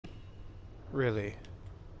Really?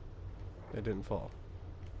 It didn't fall.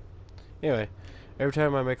 Anyway, every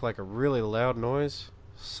time I make like a really loud noise,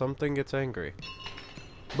 something gets angry.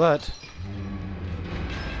 But,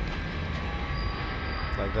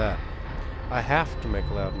 like that. I have to make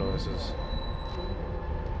loud noises.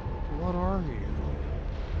 What are you?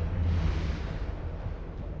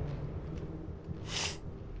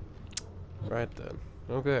 Right then.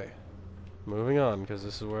 Okay. Moving on, because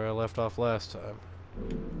this is where I left off last time.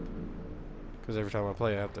 Because every time I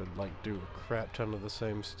play, I have to, like, do a crap ton of the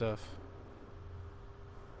same stuff.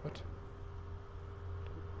 What?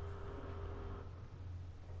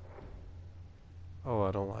 Oh,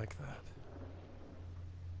 I don't like that.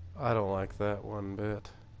 I don't like that one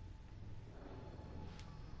bit.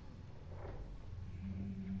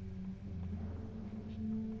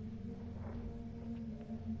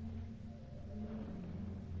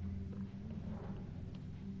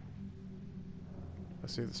 I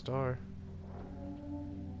see the star.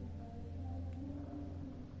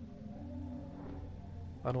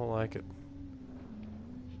 I don't like it.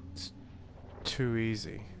 It's too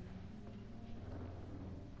easy.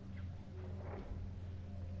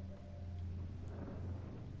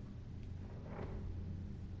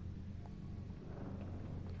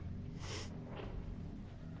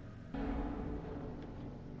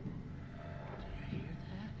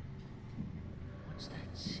 What's that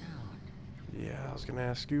sound? Yeah, I was gonna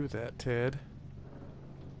ask you that, Ted.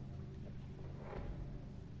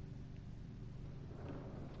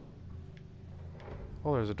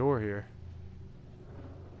 Oh, there's a door here.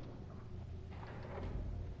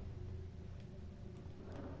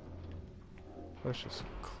 Let's just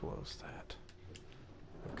close that.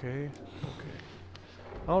 Okay, okay.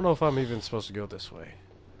 I don't know if I'm even supposed to go this way.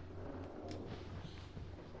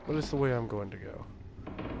 But it's the way I'm going to go.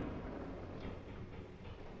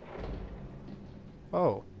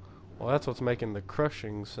 Oh. Well, that's what's making the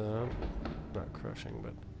crushing sound. Not crushing,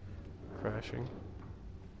 but crashing.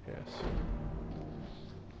 Yes.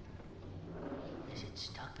 Is it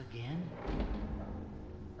stuck again?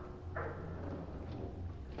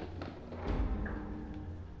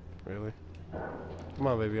 Really? Come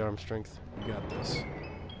on, baby arm strength. You got this.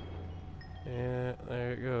 Yeah,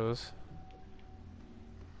 there it goes.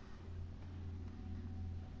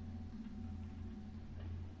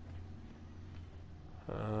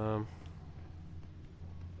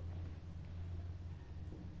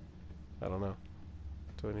 I don't know.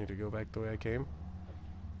 Do I need to go back the way I came?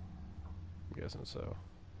 I'm guessing so.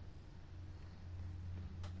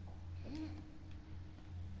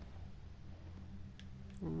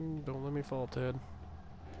 Don't let me fall, Ted.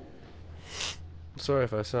 Sorry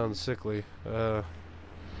if I sound sickly.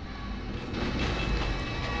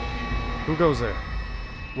 Who goes there?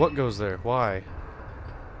 What goes there? Why?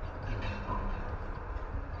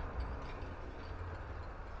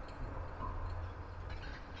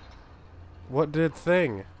 What did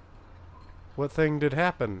thing? What thing did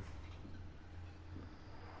happen?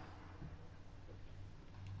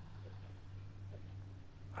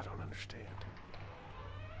 I don't understand.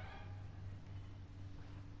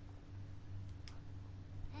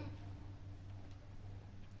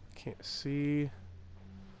 Can't see.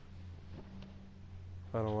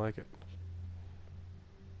 I don't like it.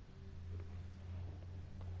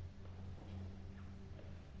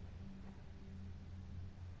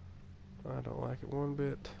 I don't like it one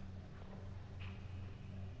bit.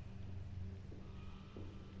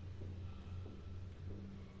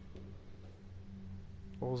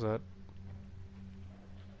 What was that?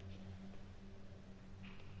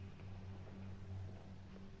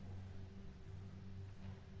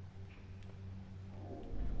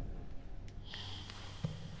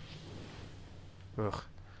 Ugh.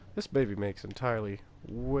 This baby makes entirely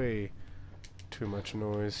way too much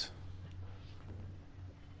noise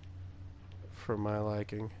for my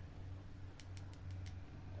liking.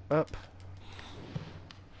 Up.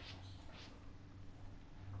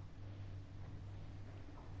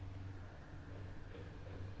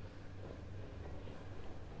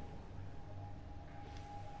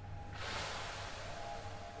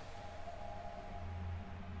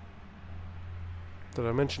 Did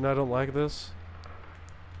I mention I don't like this?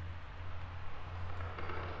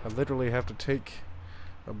 I literally have to take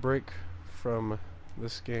a break from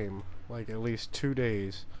this game, like at least 2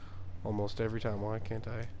 days, almost every time. Why can't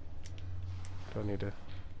I? Do I need to?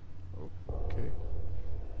 Okay.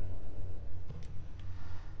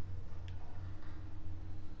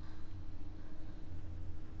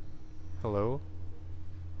 Hello?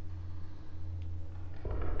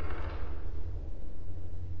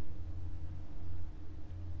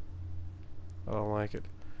 I don't like it.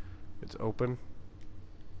 It's open.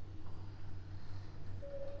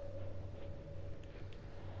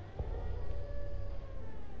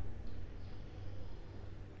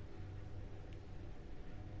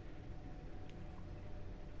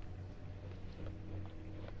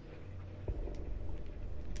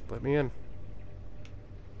 Let me in.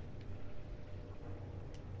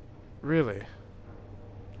 Really?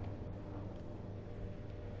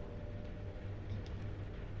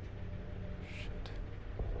 Shit.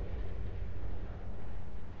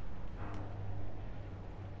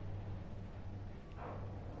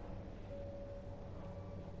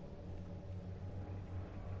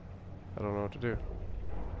 I don't know what to do.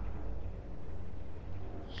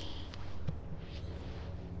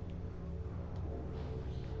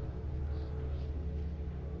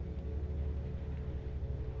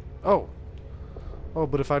 Oh! Oh,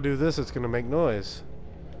 but if I do this, it's gonna make noise.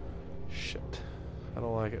 Shit. I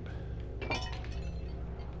don't like it.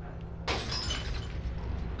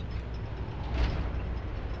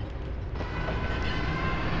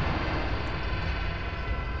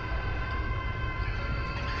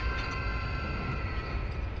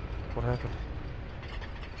 What happened?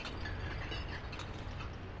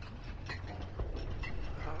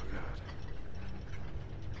 Oh, God.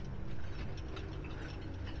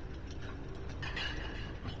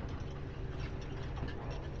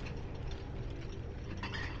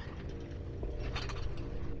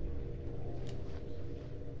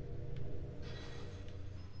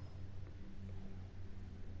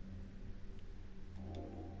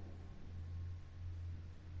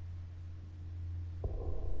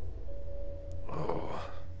 Oh.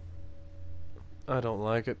 I don't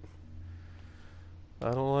like it.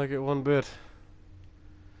 I don't like it one bit.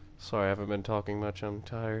 Sorry, I haven't been talking much. I'm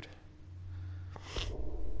tired.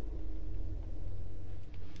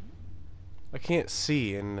 I can't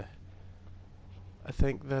see, and I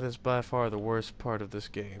think that is by far the worst part of this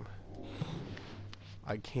game.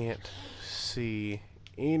 I can't see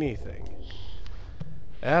anything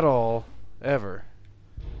at all, ever,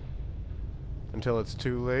 until it's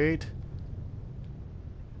too late.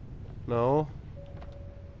 No.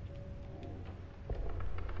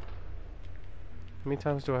 How many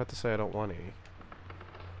times do I have to say I don't want any?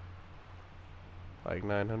 Like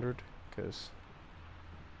 900? Because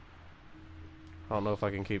I don't know if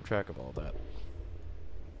I can keep track of all that.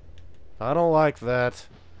 I don't like that.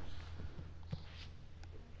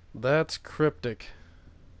 That's cryptic.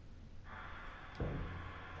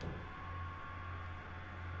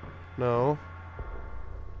 No.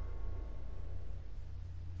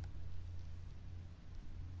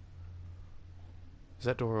 Is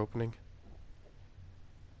that door opening?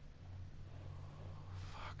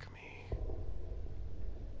 Fuck me.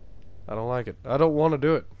 I don't like it. I don't want to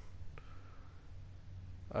do it.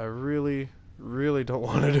 I really, really don't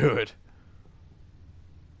want to do it.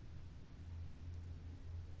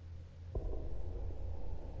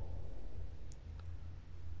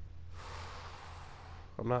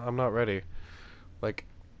 I'm not ready. Like,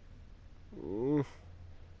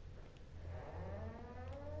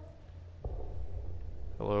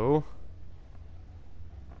 hello?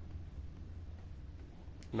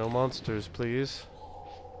 No monsters, please.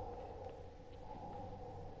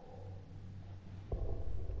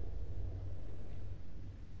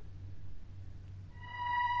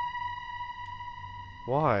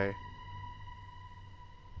 Why?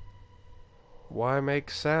 Why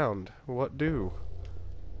make sound? What do?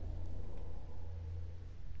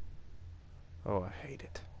 Oh, I hate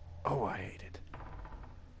it. Oh, I hate it.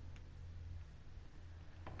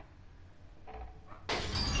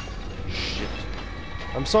 Shit.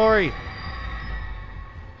 I'm sorry!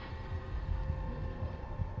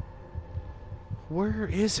 Where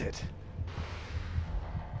is it?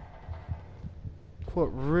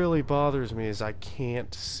 What really bothers me is I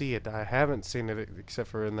can't see it. I haven't seen it except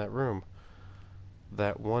for in that room.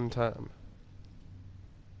 That one time.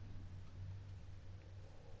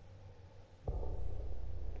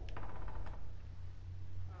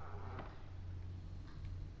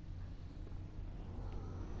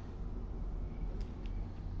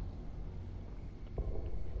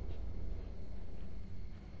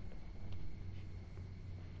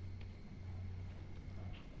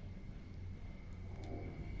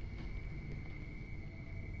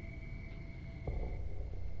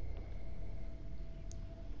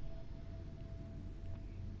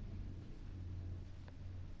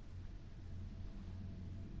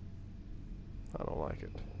 I don't like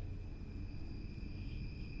it.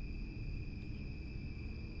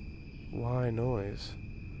 Why noise?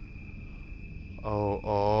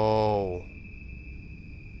 Oh.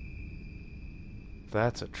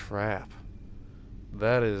 That's a trap.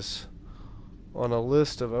 That is on a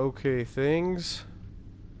list of okay things.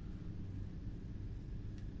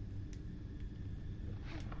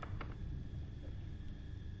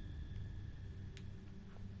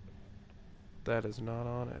 That is not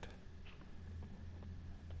on it.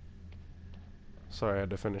 Sorry, I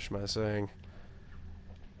had to finish my saying.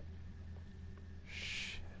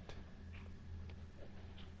 Shit.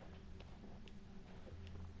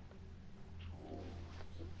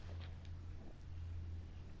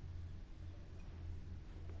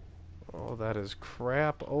 Oh, that is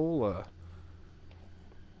crap-ola.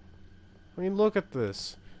 I mean, look at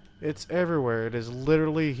this. It's everywhere. It is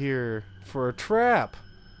literally here for a trap.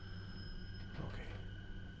 Okay.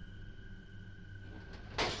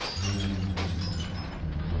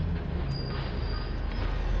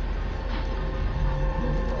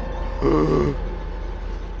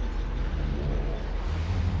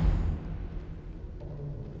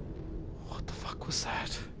 What the fuck was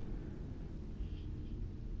that?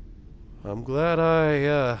 I'm glad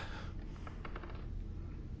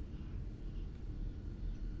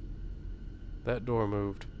that door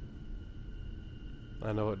moved.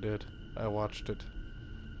 I know it did. I watched it.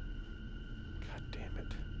 God damn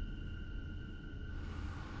it.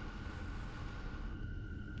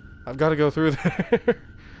 I've got to go through there.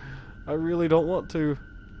 I really don't want to.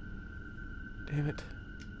 Damn it.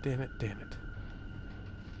 Damn it. Damn it.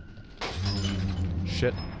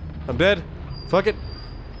 Shit. I'm dead. Fuck it.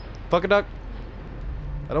 Fuck a duck.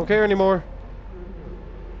 I don't care anymore.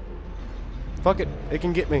 Fuck it. It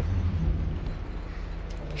can get me.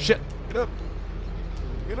 Shit. Get up.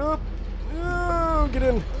 Get up. Oh, get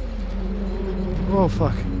in. Oh,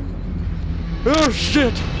 fuck. Oh,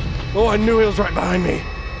 shit. Oh, I knew it was right behind me.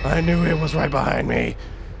 I knew it was right behind me.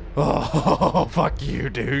 Oh, fuck you,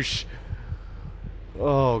 douche.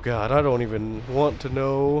 Oh, God. I don't even want to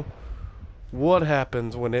know what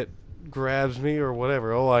happens when it grabs me or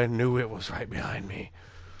whatever. Oh, I knew it was right behind me.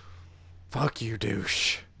 Fuck you,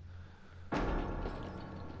 douche.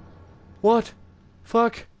 What?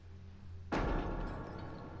 Fuck. Oh,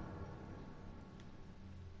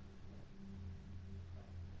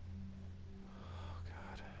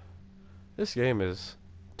 God. This game is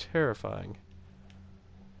terrifying.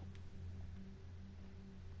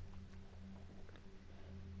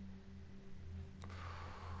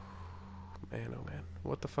 Man, oh man.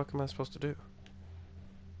 What the fuck am I supposed to do?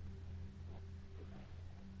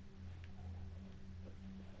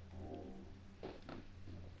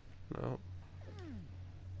 No.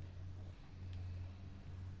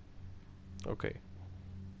 Okay.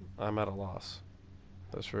 I'm at a loss.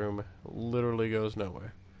 This room literally goes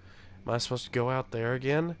nowhere. Am I supposed to go out there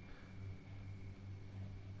again?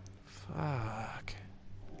 Fuck.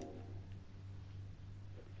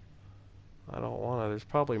 I don't want to. There's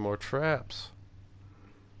probably more traps.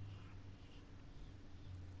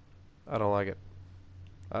 I don't like it.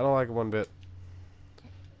 I don't like it one bit.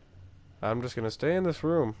 I'm just gonna stay in this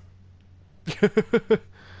room.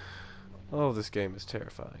 Oh, this game is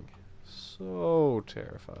terrifying. So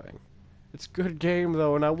terrifying. It's a good game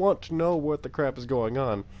though, and I want to know what the crap is going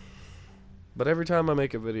on. But every time I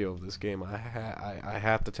make a video of this game, I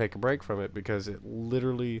have to take a break from it because it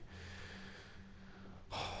literally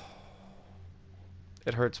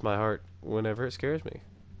it hurts my heart whenever it scares me.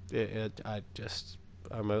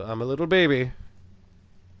 I'm a little baby.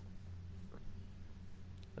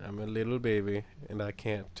 I'm a little baby, and I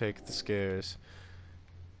can't take the scares.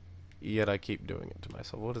 Yet I keep doing it to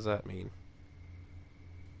myself. What does that mean?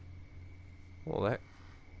 Well,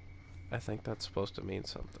 I think that's supposed to mean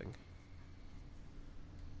something.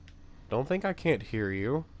 Don't think I can't hear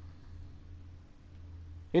you.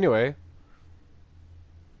 Anyway,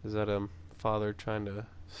 is that father trying to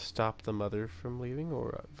stop the mother from leaving,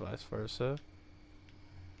 or vice versa?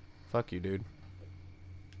 Fuck you, dude.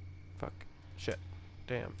 Fuck. Shit.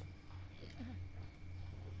 Damn.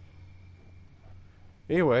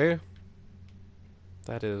 Anyway,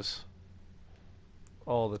 that is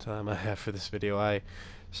all the time I have for this video.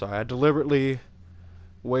 Sorry, I deliberately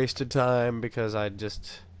wasted time because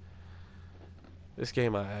this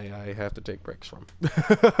game I have to take breaks from.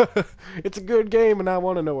 It's a good game and I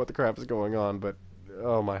want to know what the crap is going on, but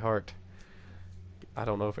oh, my heart. I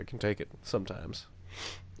don't know if it can take it sometimes.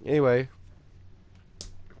 Anyway,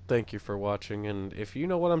 thank you for watching, and if you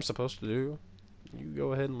know what I'm supposed to do, you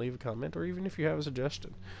go ahead and leave a comment, or even if you have a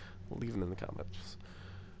suggestion, leave it in the comments.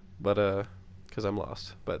 But, because I'm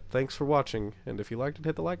lost. But thanks for watching, and if you liked it,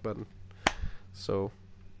 hit the like button. So,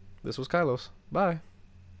 this was Kylos. Bye.